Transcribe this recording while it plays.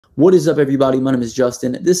What is up, everybody? My name is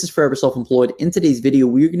Justin. This is Forever Self-Employed. In today's video,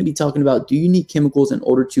 we're going to be talking about, do you need chemicals in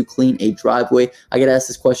order to clean a driveway? I get asked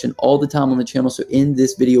this question all the time on the channel, so in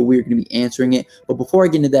this video, we're going to be answering it. But before I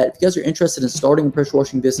get into that, if you guys are interested in starting a pressure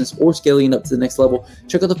washing business or scaling it up to the next level,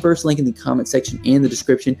 check out the first link in the comment section and the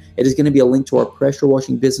description. It is going to be a link to our pressure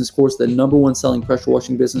washing business course, the #1 selling pressure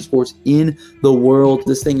washing business course in the world.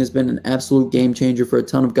 This thing has been an absolute game changer for a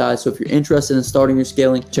ton of guys. So if you're interested in starting or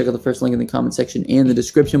scaling, check out the first link in the comment section and the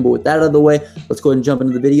description. But with that out of the way, let's go ahead and jump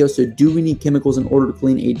into the video. So do we need chemicals in order to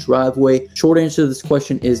clean a driveway? Short answer to this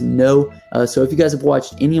question is no. So if you guys have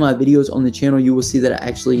watched any of my videos on the channel, you will see that I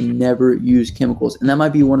actually never use chemicals. And that might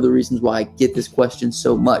be one of the reasons why I get this question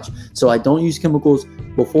so much. So I don't use chemicals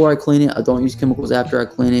before I clean it. I don't use chemicals after I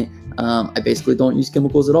clean it. I basically don't use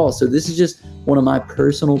chemicals at all. So this is just one of my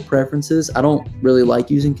personal preferences. I don't really like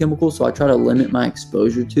using chemicals, so I try to limit my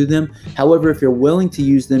exposure to them. However, if you're willing to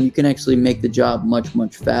use them, you can actually make the job much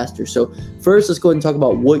faster. So first, let's go ahead and talk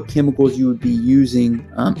about what chemicals you would be using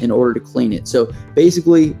in order to clean it. So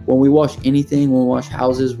basically, when we wash anything, when we wash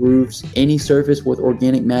houses, roofs, any surface with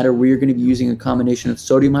organic matter, we are going to be using a combination of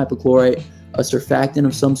sodium hypochlorite, a surfactant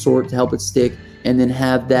of some sort to help it stick, and then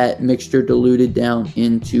have that mixture diluted down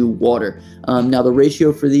into water. Now the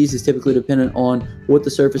ratio for these is typically dependent on what the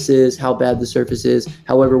surface is, how bad the surface is.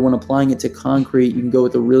 However, when applying it to concrete, you can go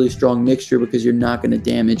with a really strong mixture because you're not going to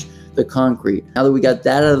damage the concrete. Now that we got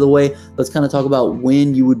that out of the way, let's kind of talk about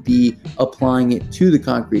when you would be applying it to the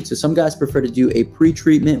concrete. So some guys prefer to do a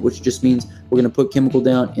pre-treatment, which just means we're going to put chemical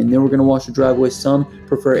down and then we're going to wash the driveway. Some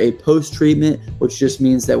prefer a post-treatment, which just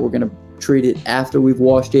means that we're going to treat it after we've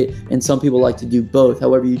washed it, and some people like to do both.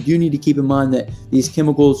 However, you do need to keep in mind that these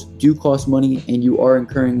chemicals do cost money and you are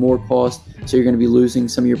incurring more cost, so you're going to be losing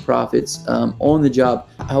some of your profits on the job.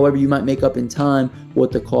 However, you might make up in time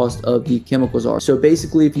what the cost of the chemicals are. So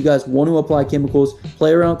basically, if you guys want to apply chemicals,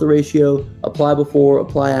 play around with the ratio, apply before,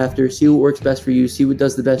 apply after, see what works best for you, see what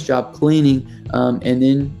does the best job cleaning, and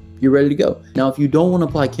then you're ready to go. Now, if you don't want to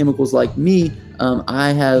apply chemicals like me,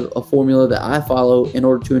 I have a formula that I follow in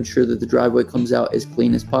order to ensure that the driveway comes out as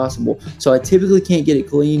clean as possible. So I typically can't get it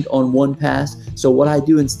cleaned on one pass. So what I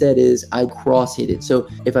do instead is I cross hit it. So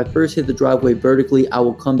if I first hit the driveway vertically, I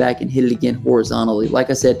will come back and hit it again horizontally. Like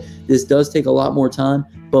I said, this does take a lot more time,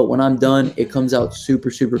 but when I'm done, it comes out super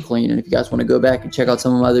clean. And if you guys want to go back and check out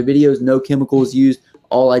some of my other videos, no chemicals used.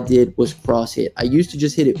 All I did was cross hit. I used to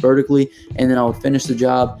just hit it vertically, and then I would finish the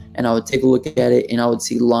job and I would take a look at it and I would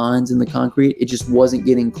see lines in the concrete. It just wasn't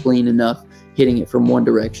getting clean enough hitting it from one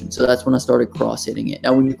direction. So that's when I started cross hitting it.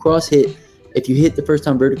 Now when you cross hit, if you hit the first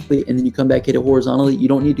time vertically and then you come back hit it horizontally, you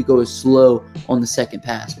don't need to go as slow on the second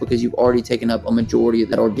pass because you've already taken up a majority of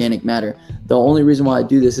that organic matter. The only reason why I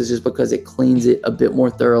do this is just because it cleans it a bit more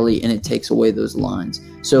thoroughly and it takes away those lines.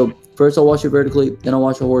 So first I'll wash it vertically, then I'll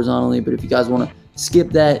wash it horizontally. But if you guys want to skip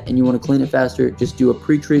that and you want to clean it faster, just do a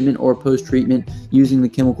pre-treatment or a post-treatment using the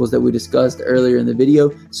chemicals that we discussed earlier in the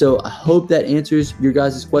video. So I hope that answers your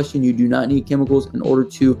guys' question. You do not need chemicals in order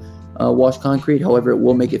to wash concrete. However, it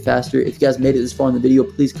will make it faster. If you guys made it this far in the video,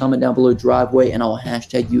 please comment down below driveway and I'll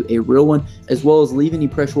hashtag you a real one, as well as leave any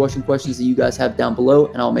pressure washing questions that you guys have down below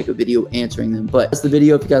and I'll make a video answering them. But that's the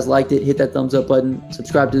video. If you guys liked it, hit that thumbs up button,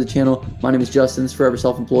 subscribe to the channel. My name is Justin. This is Forever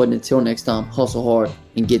Self-Employed, and until next time, hustle hard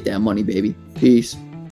and get that money, baby. Peace.